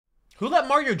Who let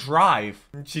Mario drive?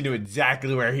 She knew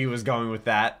exactly where he was going with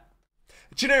that.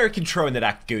 Generic intro and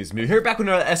that goes move. Here back with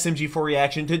another SMG4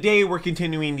 reaction. Today we're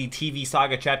continuing the TV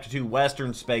Saga Chapter 2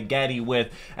 Western Spaghetti with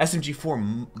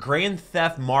SMG4 Grand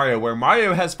Theft Mario, where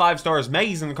Mario has 5 stars,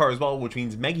 Meggy's in the car as well, which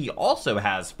means Meggy also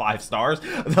has 5 stars.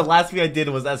 The last video I did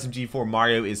was SMG4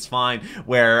 Mario is Fine,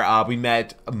 where we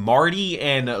met Marty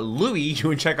and Louie. You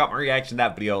can check out my reaction to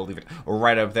that video. I'll leave it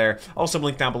right up there. Also,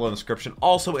 link down below in the description.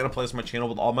 Also, in a place on my channel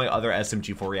with all my other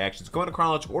SMG4 reactions. Go in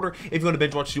chronological order if you want to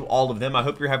binge watch do all of them. I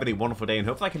hope you're having a wonderful day, and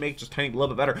hopefully I can make it just a tiny little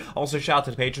bit better. Also, shout out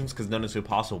to the patrons, because none of this would be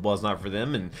possible was not for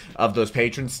them. And of those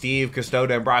patrons, Steve,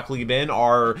 Custoda, and Broccoli Ben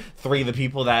are 3 of the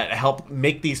people that help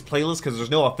make these playlists, because there's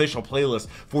no official playlist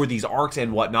for these arcs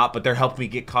and whatnot, but they're helping me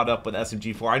get caught up with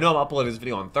SMG4. I know I'm uploading this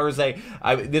video on Thursday.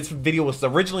 This video was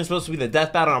originally supposed to be the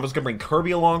death battle, and I was going to bring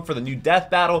Kirby along for the new death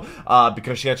battle,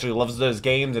 because she actually loves those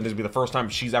games, and this will be the first time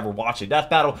she's ever watched a death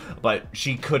battle, but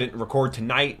she couldn't record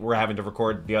tonight. We're having to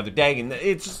record the other day, and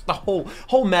it's just the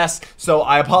whole mess. So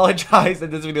I apologize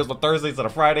that this video is on Thursday instead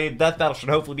of Friday. Death Battle should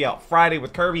hopefully be out Friday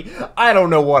with Kirby. I don't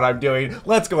know what I'm doing.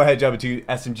 Let's go ahead and jump into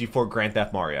SMG4 Grand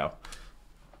Theft Mario.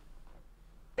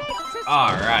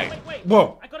 Alright. Wait.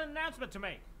 Whoa. I got an announcement to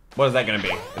make. What is that going to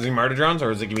be? Is it Murder Drones,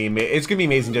 or is it going to be... It's going to be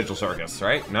Amazing Digital Circus,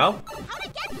 right? No? How'd I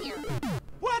get here?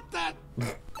 What the?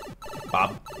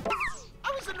 Bob?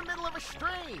 I was in the middle of a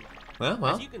stream. Well.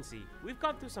 As you can see, we've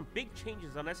gone through some big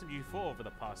changes on SMG4 over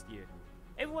the past year.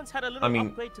 Everyone's had a little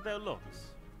upgrade to their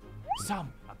looks.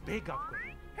 Some a big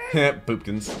upgrade.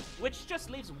 Poopkins. Which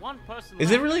just leaves one person Is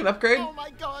left. it really an upgrade? Oh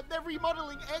my god, they're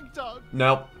remodeling Egg Dog.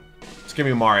 Nope. It's going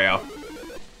to be Mario.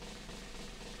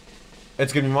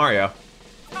 It's going to be Mario.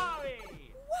 Sorry.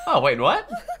 Oh, wait, what?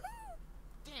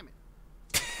 Damn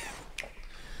it.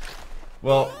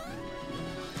 Well,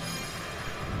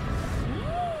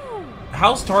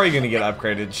 how's Tari gonna get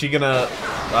upgraded? She gonna...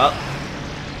 Well...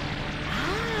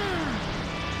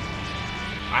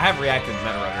 I have reacted to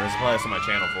Meta Runner. There's a playlist on my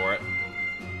channel for it.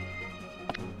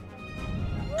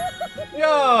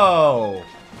 Yo!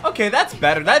 Okay, that's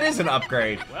better. That is an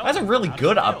upgrade. That's a really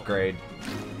good upgrade.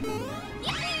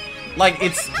 Like,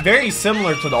 it's very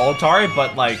similar to the old Tari,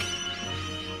 but like...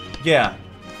 Yeah.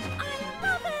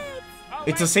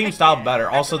 It's the same style, but better.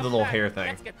 Also, the little hair thing.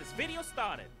 Let's get this video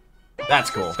started.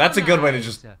 That's cool. That's a good way to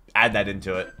just add that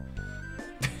into it.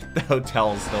 The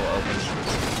hotel is still open.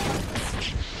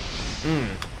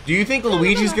 Do you think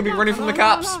Luigi's gonna be running from the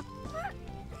cops?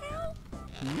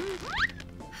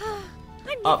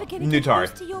 New Tari.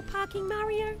 To your parking,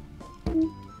 Mario.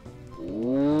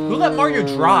 Who let Mario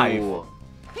drive?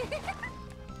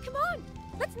 Come on,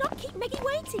 let's not keep Meggy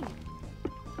waiting.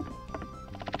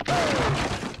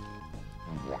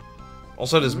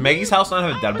 Also, does Meggy's house not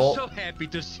have a deadbolt? I'm so happy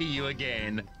to see you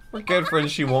again. We're good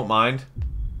friends, she won't mind.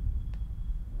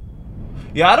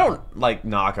 Yeah, I don't, like,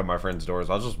 knock on my friends' doors.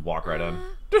 I'll just walk right in.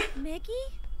 Meggy?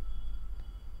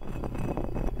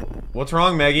 What's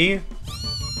wrong, Meggy?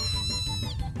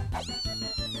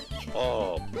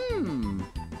 Oh.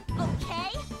 Okay.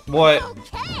 What?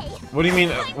 Okay. What do you mean?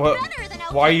 What? Better than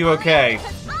okay, Why are you okay?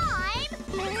 because I'm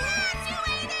graduating.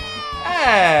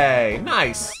 Hey,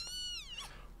 nice.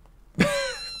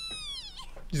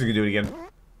 He's gonna do it again.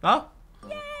 Oh?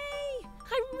 Yay!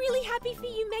 I'm really happy for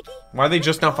you, Meggy. Why are they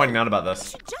just now finding out about You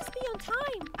this? should just be on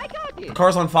time. I got The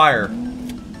car's on fire.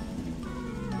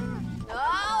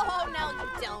 Oh, no, you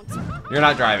don't. You're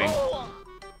not driving.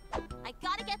 I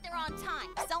gotta get there on time,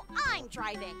 so I'm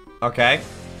driving. Okay.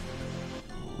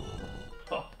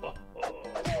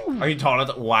 Are you taller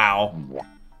than... Wow.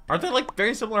 Aren't they, like,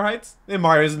 very similar heights? And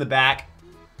Mario's in the back.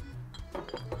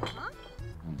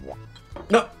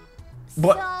 No.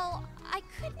 What? So, I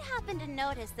couldn't happen to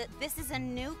notice that this is a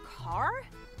new car?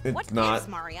 It's What not. is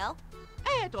Mario?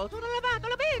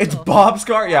 It's Bob's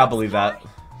car? Yeah, I believe that.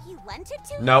 He lent it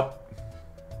to you? Nope.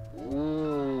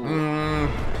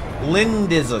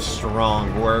 Lend is a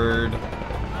strong word.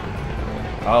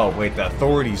 Oh, wait, the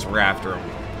authorities were after him.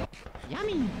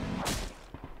 Yummy.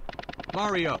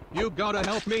 Mario, you gotta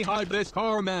help me hide this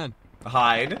car, man.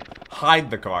 Hide? Hide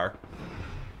the car.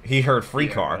 He heard free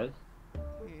car.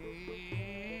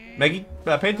 Meggy,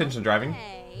 pay attention to driving.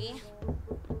 Hey.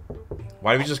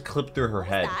 Why did we just clip through her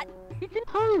head? That. It's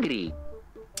hungry.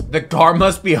 The car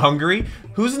must be hungry?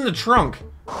 Who's in the trunk?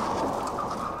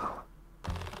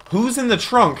 Who's in the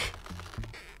trunk?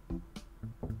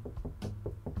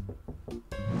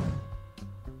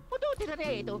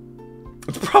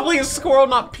 It's probably a squirrel,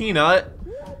 not Peanut.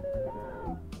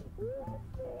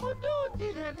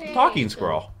 Talking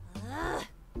squirrel.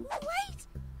 Wait!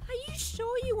 Are you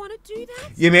sure you want to do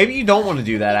that? Yeah, maybe you don't want to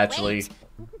do that, actually.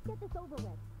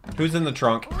 Who's in the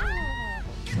trunk?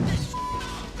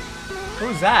 What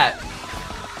was that?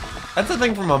 That's a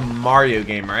thing from a Mario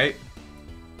game, right?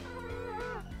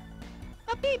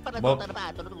 Well,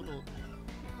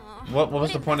 what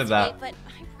was the point of that? But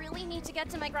I really need to get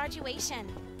to my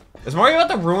graduation. Is Mario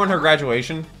about to ruin her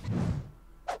graduation?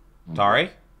 Sorry?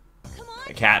 Come on,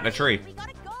 A cat in a tree. we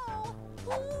gotta go.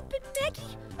 Oh, but Maggie,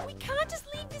 we can't just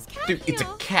leave this cat Dude, it's a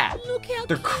here. cat. Look how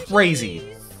They're cute it crazy.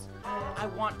 is. I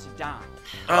want to die.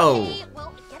 Oh. Okay,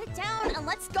 well, get it down and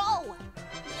let's go.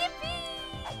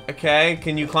 Yippee! Okay,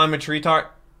 can you climb a tree,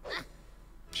 Tar?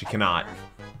 She cannot.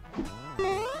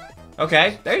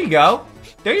 Okay, there you go.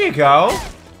 There you go.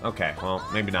 Okay, well,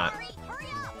 maybe not. Hurry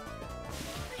up.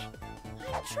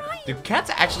 I'm trying. Do cats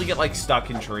actually get, like,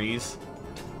 stuck in trees?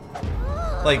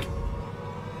 Like,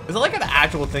 is it, like, an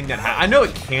actual thing that I know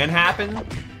it can happen,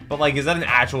 but, like, is that an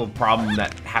actual problem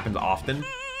that happens often?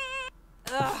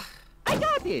 Ugh. I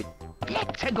got it.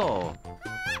 Let's go.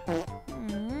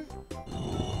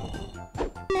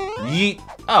 Yeet.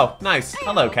 Oh, nice.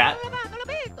 Hello, cat.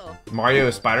 Mario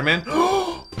is Spider-Man?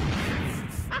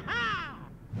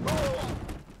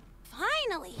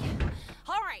 Finally.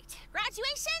 All right,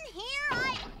 graduation,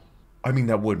 here I mean,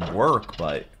 that would work,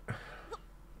 but...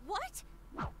 What?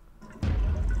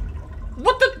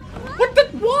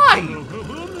 Why?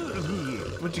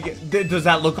 What'd you get? Does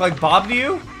that look like Bob to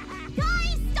you?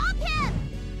 Guys, stop him!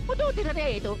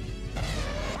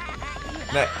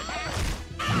 No.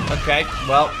 Okay,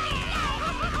 well...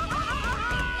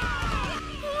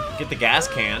 Get the gas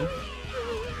can.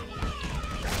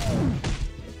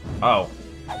 Oh.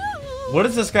 What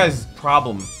is this guy's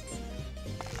problem?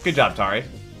 Good job, Tari.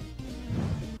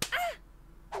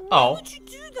 Why Oh. would you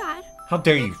do that? How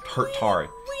dare you hurt Tari?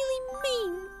 Really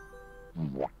mean.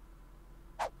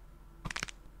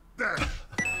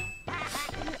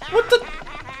 What the?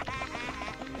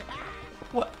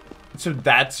 What? So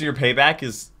that's your payback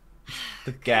is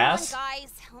the gas? Come on,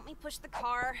 guys, help me push the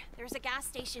car. There's a gas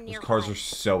station Those nearby. cars are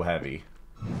so heavy.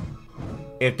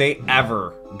 If they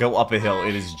ever go up a hill,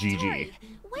 it is GG. Tori,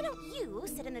 why don't you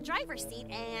sit in the driver's seat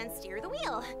and steer the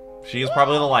wheel? She is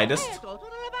probably the lightest.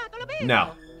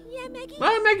 No. Yeah, Maggie.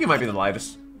 Well, Maggie might be the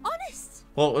lightest. Honest.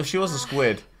 Well, if she was a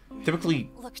squid, typically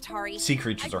Look, Tari, sea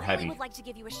creatures I are heavy. really would like to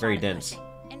give you a shot Very at dense. pushing.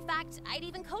 In fact, I'd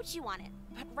even coach you on it.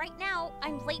 But right now,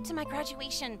 I'm late to my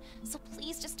graduation, so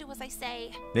please just do as I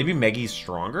say. Maybe Maggie's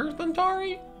stronger than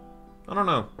Tari? I don't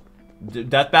know.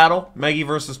 Death battle? Maggie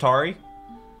versus Tari?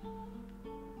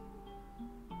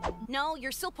 No,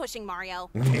 you're still pushing, Mario.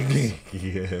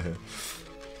 Yeah.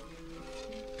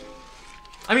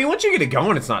 I mean, once you get it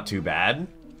going, it's not too bad.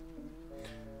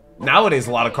 Nowadays,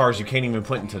 a lot of cars you can't even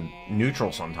put into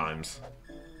neutral sometimes.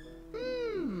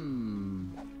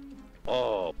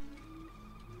 Oh.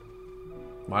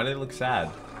 Why did it look sad?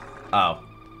 Oh.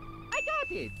 I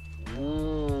got it.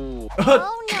 Ooh.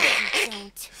 Oh, no, you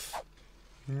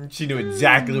don't. She knew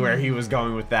exactly where he was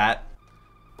going with that.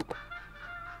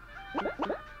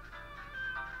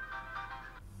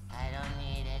 I don't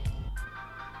need it.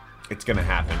 It's gonna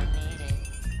happen.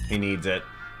 He needs it.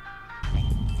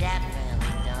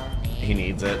 Definitely don't need He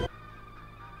needs it.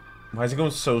 Why is it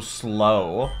going so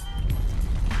slow?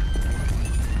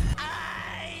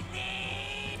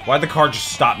 Why'd the car just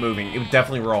stop moving? It would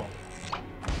definitely roll.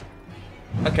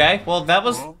 Okay, well that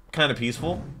was kind of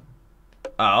peaceful.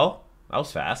 Oh, that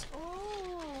was fast.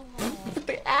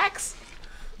 The axe.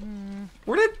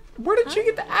 Where did you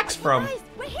get the axe from? Guys,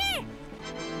 we're here.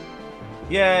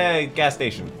 Yay, gas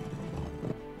station.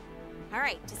 All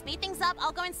right, to speed things up,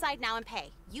 I'll go inside now and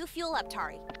pay. You fuel up,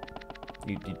 Tari.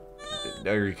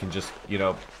 Or you can just, you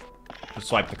know,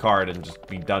 swipe the card and just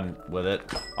be done with it.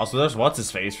 Also, there's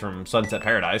what's-his-face from Sunset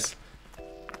Paradise.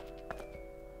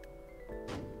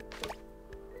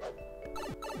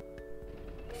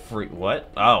 Free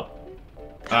what? Oh.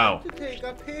 Oh. Take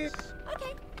a piss.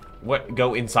 Okay. What?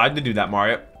 Go inside to do that,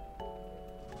 Mario.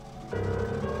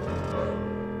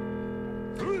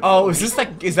 Oh, is this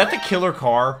like, is that the killer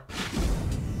car?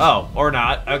 Oh, or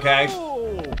not, okay.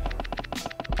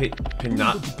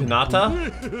 Pinata?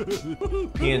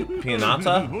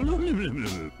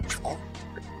 Pianata?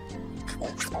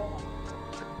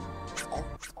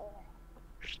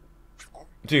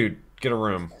 Dude, get a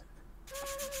room.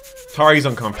 Tari's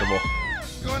uncomfortable.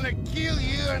 Gonna kill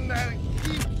you and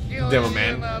keep killing Demo you.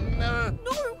 man. No,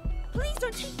 please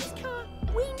don't take this car.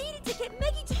 We needed to get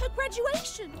Maggie to her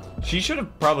graduation. She should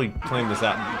have probably planned this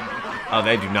out. Oh,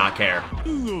 they do not care.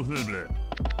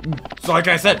 So like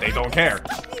I said, they don't care.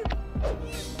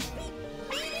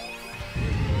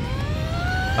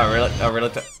 Oh, really? Oh,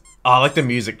 really? Oh, I like the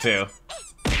music, too.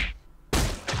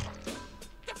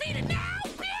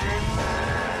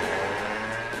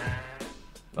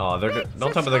 Oh,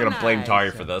 don't tell me they're gonna blame Tari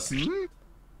for this.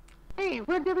 Hey,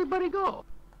 where'd everybody go?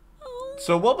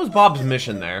 So what was Bob's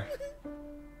mission there?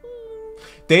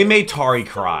 They made Tari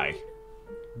cry.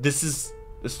 This is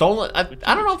stolen. I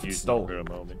don't know if it's stolen.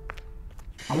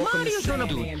 Mario's gonna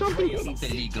do something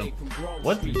illegal.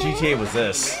 What GTA was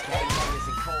this?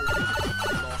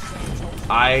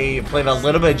 I played a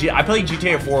little bit. I played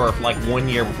GTA 4 for like 1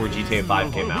 year before GTA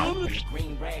 5 came out.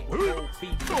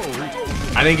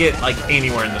 I didn't get like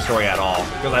anywhere in the story at all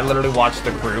because I literally watched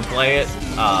the crew play it,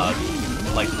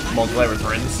 like multiplayer with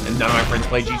friends, and none of my friends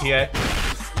played GTA.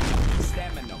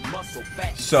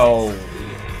 So,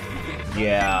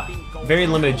 yeah, very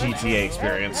limited GTA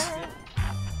experience.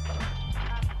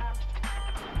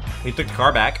 He took the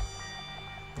car back.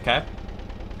 Okay.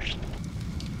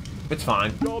 It's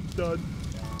fine. Job's done.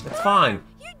 It's fine.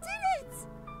 You did it!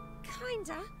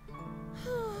 Kinda.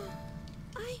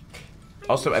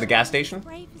 Also at a gas station,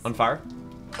 on fire.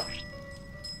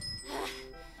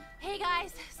 Hey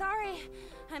guys, sorry,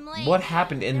 I'm late. What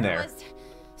happened in there? Was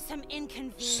some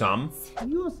inconvenience. Some?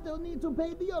 You still need to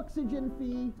pay the oxygen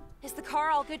fee. Is the car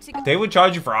all good to go? They would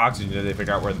charge you for oxygen if they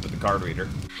figure out where to put the card reader.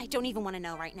 I don't even want to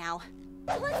know right now.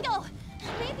 Let's go.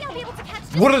 Maybe I'll be able to catch.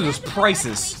 What are those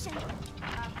prices?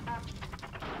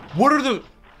 What are the?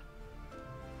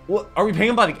 What are we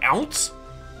paying by the ounce?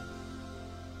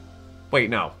 Wait,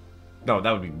 no. No,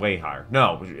 that would be way higher.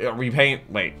 No, are we paying?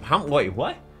 Wait, how? Wait,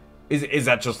 what? Is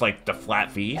that just like the flat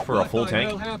fee for a full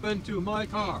tank? What the hell happened to my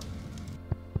car?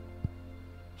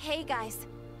 Hey guys,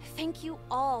 thank you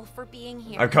all for being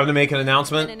here. I've come to make an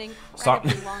announcement. It's been an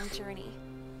incredibly long journey.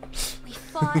 We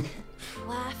fought,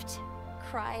 laughed,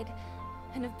 cried,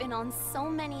 and have been on so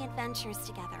many adventures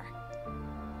together.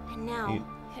 And now,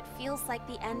 it feels like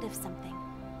the end of something.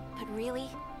 But really,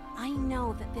 I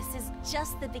know that this is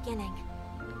just the beginning.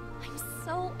 I'm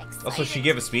so excited. Also, she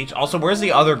gave a speech. Also, where's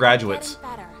the other graduates?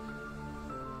 Better.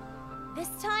 This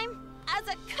time, as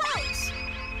a coach.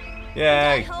 Yay!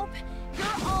 I hope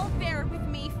you're all there with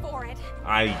me for it.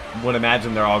 I would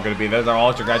imagine they're all going to be there. They're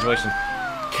all at your graduation.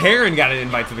 Karen got an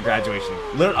invite to the graduation.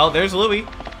 Oh, there's Louie.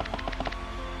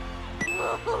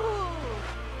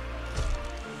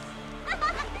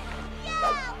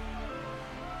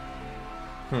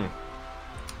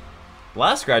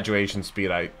 Last graduation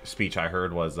speech I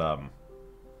heard was I'm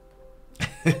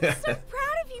so proud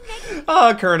of you,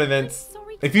 Maggie. current events.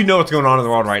 If you know what's going on in the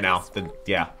world right now, then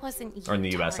yeah, or in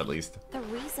the U.S. at least. The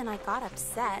reason I got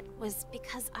upset was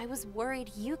because I was worried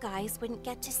you guys wouldn't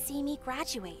get to see me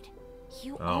graduate.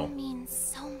 You all mean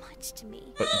so much to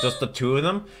me. But just the two of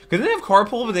them? Because they didn't have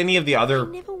carpool with any of the other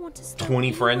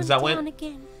 20 friends that went.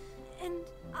 Again. And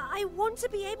I want to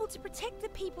be able to protect the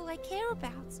people I care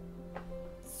about.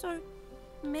 So,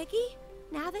 Maggie,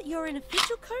 now that you're an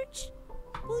official coach,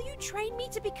 will you train me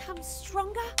to become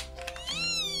stronger?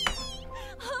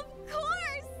 Of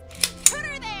course! Put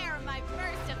her there, my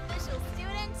first official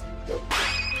student!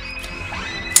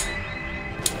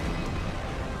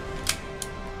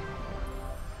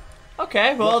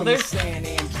 Okay, well, there's... San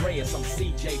Andreas, I'm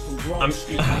CJ from Grove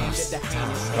Street.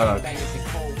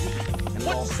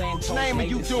 What name are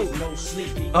you doing?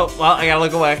 Oh, well, I gotta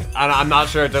look away. I'm not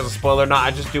sure if there's a spoiler or not.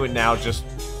 I just do it now, just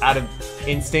out of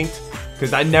instinct,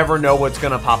 because I never know what's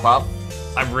gonna pop up.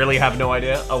 I really have no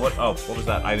idea. Oh, what was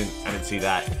that? I didn't see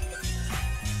that.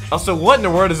 Also, what in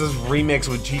the world is this remix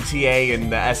with GTA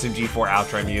and the SMG4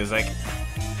 outro music?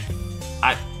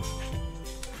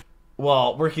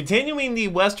 Well, we're continuing the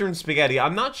Western Spaghetti.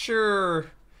 I'm not sure.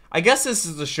 I guess this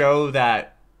is the show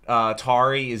that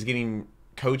Tari is getting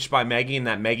coached by Maggie and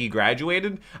that Maggie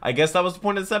graduated. I guess that was the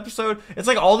point of this episode. It's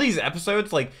like all these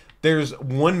episodes, like there's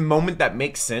one moment that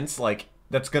makes sense, like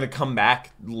that's gonna come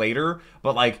back later,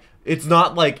 but like it's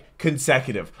not like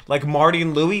consecutive. Like Marty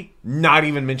and Louie, not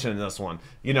even mentioned in this one.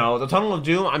 You know, the Tunnel of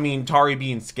Doom, I mean, Tari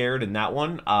being scared in that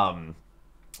one.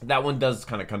 That one does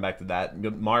kind of come back to that.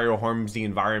 Mario harms the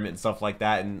environment and stuff like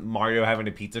that, and Mario having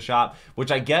a pizza shop,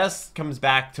 which I guess comes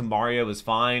back to Mario is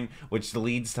fine, which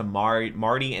leads to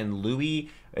Marty and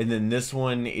Louie, and then this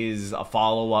one is a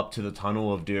follow-up to the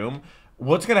Tunnel of Doom.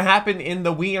 What's going to happen in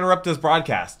the We Interrupt This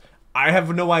broadcast? I have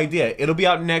no idea. It'll be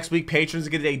out next week. Patrons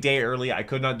get it a day early. I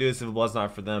could not do this if it was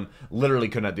not for them. Literally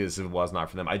could not do this if it was not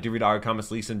for them. I do read all your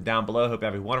comments. Leave them down below. Hope you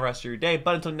have a wonderful rest of your day.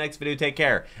 But until the next video, take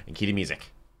care and keep the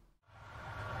music.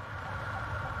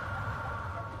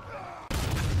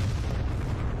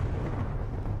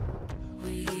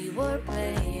 We were